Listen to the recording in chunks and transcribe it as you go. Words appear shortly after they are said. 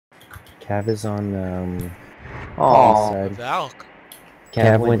Cav is on east side. Valk.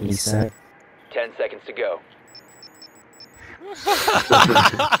 Cav went east side. 10 seconds to go.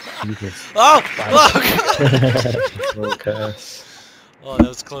 Jesus. Oh! Oh, God. Oh, that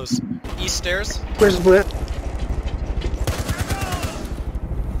was close. East stairs. Where's the blip?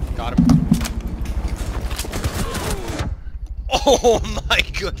 Got him. Oh my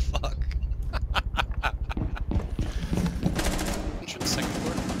good fuck. Entrance second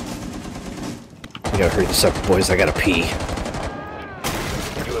floor. You gotta hurry this up, boys. I gotta pee.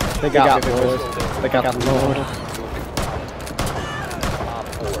 They got me, boys. They got the load. Op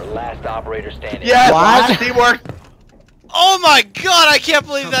 4, last operator standing. Yes! What? Teamwork! Oh my god, I can't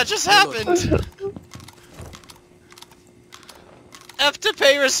believe that just happened! F to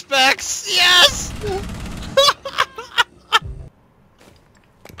pay respects! Yes!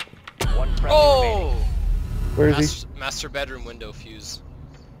 One friendly Oh! Where is he? Master bedroom window fuse.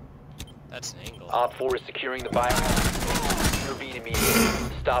 That's an angle. Op 4 is securing the biohazard. Intervene immediately.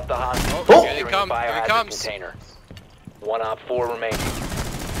 Stop the hostage. Oh, here Securing they come. the Here he biohazard comes. container. One Op 4 remaining.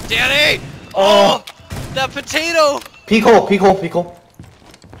 Danny! Oh! That potato! Peek hole, peek hole, peek hole.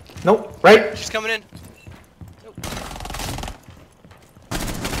 Nope, right? She's coming in. Nope.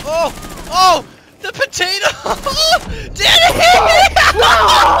 Oh! Oh! The potato! Danny!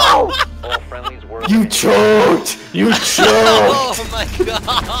 All friendlies were You eliminated. choked! You choked! Oh my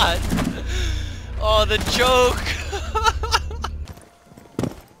god! Oh, the joke!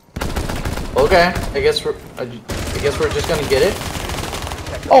 Okay, I guess we're just gonna get it.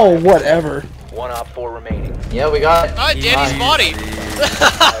 Oh, whatever. One Op 4 remaining. Yeah, we got it. Ah, Danny's body!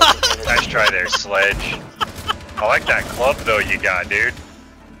 Nice try there, Sledge. I like that club though you got, dude.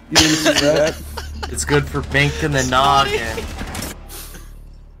 You didn't see that? It's good for banking the noggin.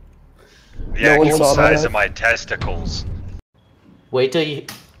 The No one actual saw size that. of my testicles. Wait till you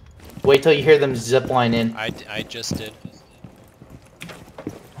hear them zip line in. I just did.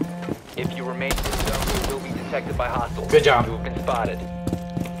 If you remain in the zone, you will be detected by hostiles. Good job. You have been spotted.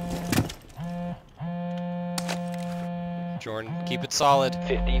 Jordan, keep it solid.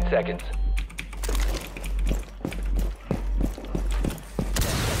 15 seconds.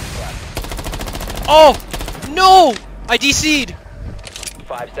 Oh! No! I DC'd!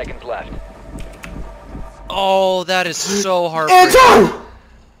 5 seconds left. Oh, that is so heartbreaking. Answer!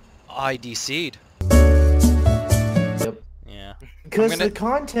 I DC'd. Yep. Yeah. Because I'm gonna- the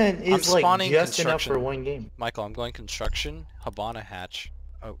content is I'm like spawning just enough construction. for one game. Michael, I'm going construction, Habana hatch.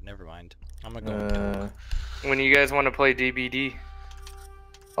 Oh, never mind. I'm gonna go. When you guys want to play DBD?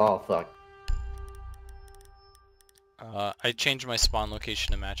 Oh fuck. I changed my spawn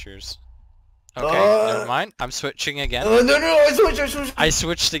location to match yours. Okay, never mind. I'm switching again. No, I switched. I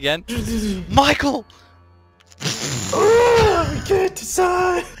switched again. Michael! Oh, we can't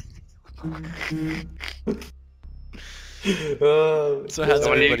decide. So how's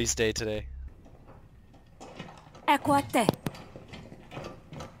So everybody's day today? Equate.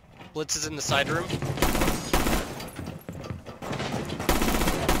 Blitz is in the side room.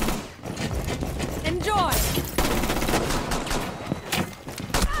 Enjoy.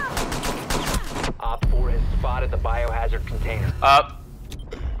 Op 4 has spotted the biohazard container. Up.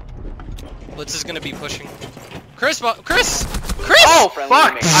 Blitz is gonna be pushing. Chris! Chris! Oh Friendly fuck!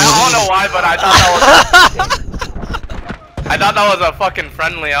 remaining. I don't know why, but I thought that was a fucking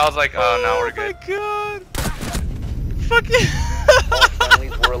friendly. I was like, oh no, we're good. Oh my god! Fucking. All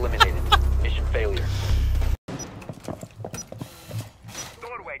friendlies were eliminated. Mission failure.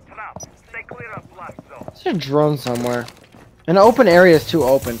 There's a drone somewhere. An open area is too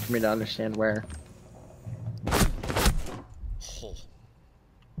open for me to understand where.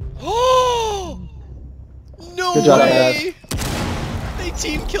 Oh! No Good job, way! They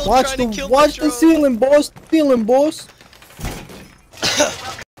team killed trying to kill Watch my the drone. ceiling, boss. Ceiling, boss.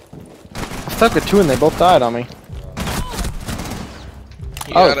 I stuck with two and they both died on me.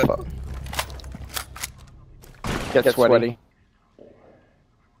 Oh, fuck. Get sweaty.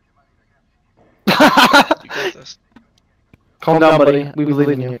 You got this. Calm down, buddy. We believe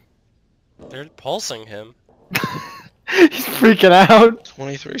in you. They're pulsing him. He's freaking out.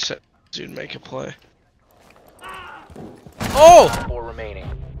 23 seconds, you'd make a play. Oh! 4 remaining.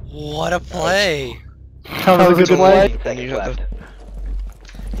 What a play! That was a good play. 15 seconds You got left.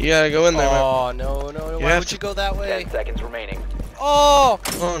 You gotta go in there, man. Oh no! Why have would to- you go that way? 10 seconds remaining. Oh!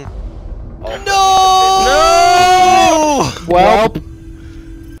 Come on. All No! Well,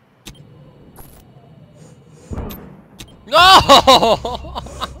 No!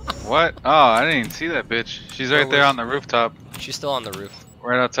 What? Oh, I didn't even see that bitch. She's right there on the rooftop, She's still on the roof.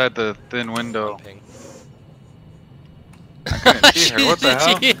 right outside the thin window. Ping. I couldn't see her. What the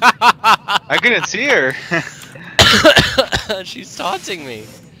hell? I couldn't see her. She's taunting me.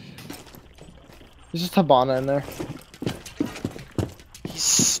 There's just Habana in there.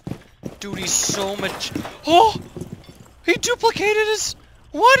 Dude, he's so much. Oh! He duplicated his.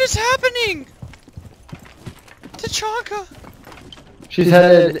 What is happening? Tachanka! She's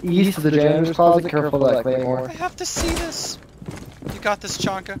headed east of the janitor's closet. Careful of that claymore. I have to see this. You got this,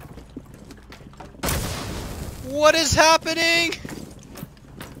 Chanka. What is happening?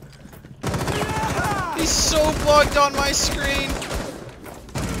 He's so bugged on my screen.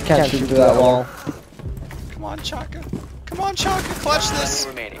 Can't shoot through that wall. Come on, Chanka. Come on, Chanka. Clutch this.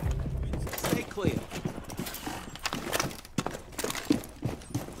 Remaining. Stay clear.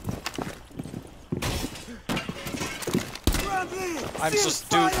 I'm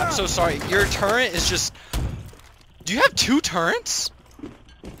so sorry. Your turret is just. Do you have 2 turrets?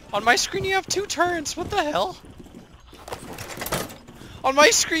 On my screen, you have 2 turrets. What the hell? On my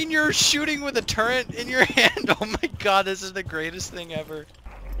screen, you're shooting with a turret in your hand. Oh my god, this is the greatest thing ever.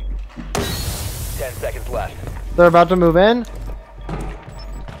 10 seconds left. They're about to move in.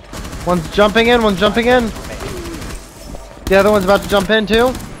 One's jumping in, one's jumping in. The other one's about to jump in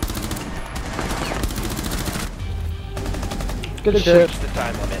too. Good shit. The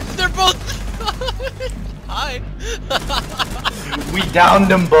time limit. They're both. Hi. We downed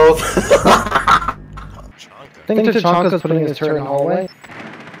them both. I think Tachanka's putting his turret in the hallway.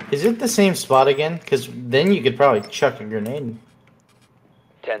 Is it the same spot again? Because then you could probably chuck a grenade.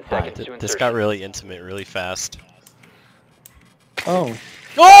 10 seconds to This insertion. got really intimate really fast. Oh.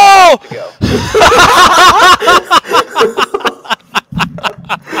 Oh! To go.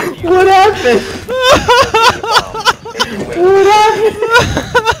 What happened? What happened?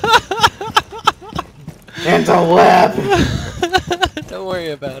 Anton, what happened? Don't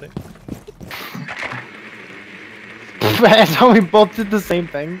worry about it. Anton, we both did the same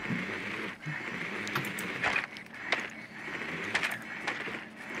thing.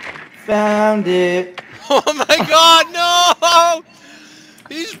 Found it. Oh my god, no!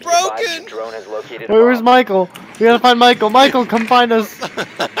 He's broken! Drone has located Wait, where's Michael? We gotta find Michael. Michael, come find us.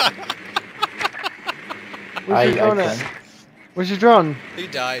 Where's your drone at? Where's your drone? He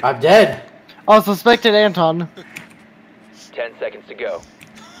died. I'm dead. Oh, suspected Anton. 10 seconds to go.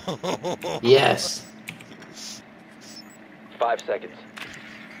 Yes. 5 seconds.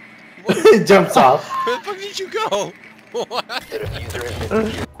 Jumps off. Where the fuck did you go? What? The diffuser has been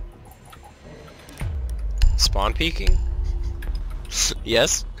secured. Spawn peeking?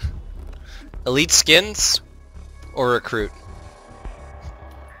 Yes. Elite skins or recruit?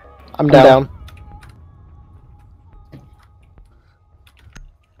 I'm down.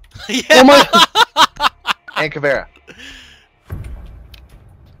 Yeah. Oh my! And Caveira.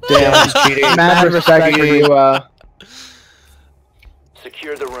 Damn, he's cheating. Mad respect for you,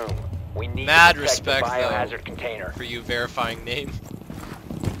 Secure the room. We need Mad to protect the respect, biohazard though, container. for you verifying name.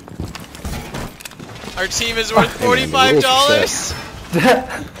 Our team is worth $45.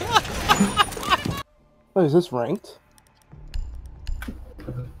 Wait, is this ranked?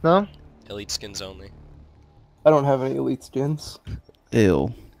 No? Elite skins only. I don't have any elite skins.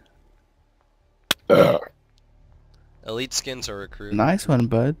 Ew. Elite skins or recruit? Nice one,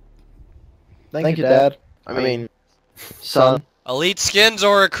 bud. Thank you, Dad. I mean, son. Elite skins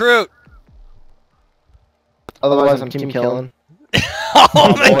or recruit? Otherwise, I'm team killing.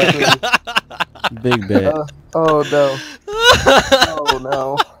 Oh my god! Big bet. Oh no. Oh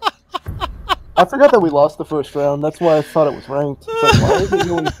no. I forgot that we lost the first round. That's why I thought it was ranked. It's like, why is it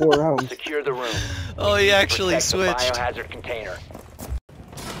going 4 rounds? Secure the room. Oh, he actually Protect the switched. biohazard container.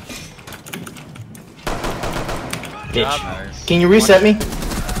 Bitch. Can you reset me?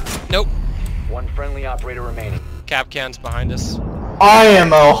 Nope. One friendly operator remaining. Cap cans behind us. I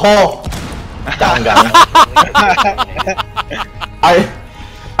am a hole. Down, got me.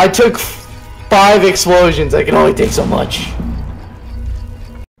 I took 5 explosions. I can only take so much.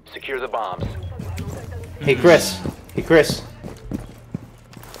 Secure the bombs. Hey Chris. Hey Chris.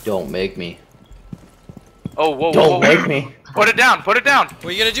 Don't make me. Oh, whoa, Don't whoa. make me. Put it down, put it down. What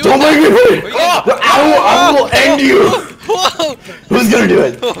are you gonna do? Don't with make me that? do it. What are you gonna- I will end you. Whoa! Who's gonna do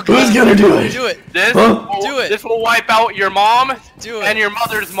it? Oh, God. Who's gonna do it? Do it. This, Huh? Do it. This will wipe out your mom Do it. and your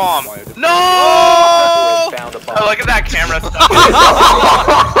mother's mom. No! Oh! Found a bomb. Oh, look at that camera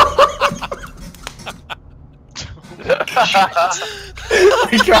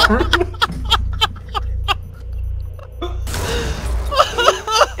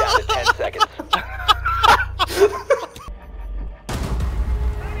Down to 10 seconds.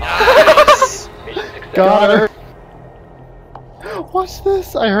 Nice. Mission success. Got her. What's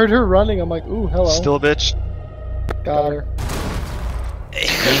this? I heard her running. I'm like, ooh, hello. Still a bitch. Got her.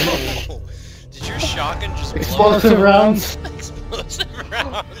 Did your shotgun just blow Explosive rounds. Explosive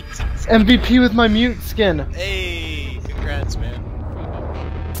rounds. MVP with my mute skin. Hey, congrats, man.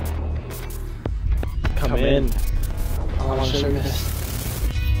 Come in. I want to show you this.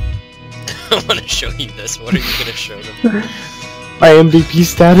 I want to show you this. What are you gonna show them? My MVP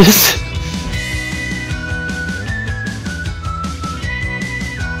status.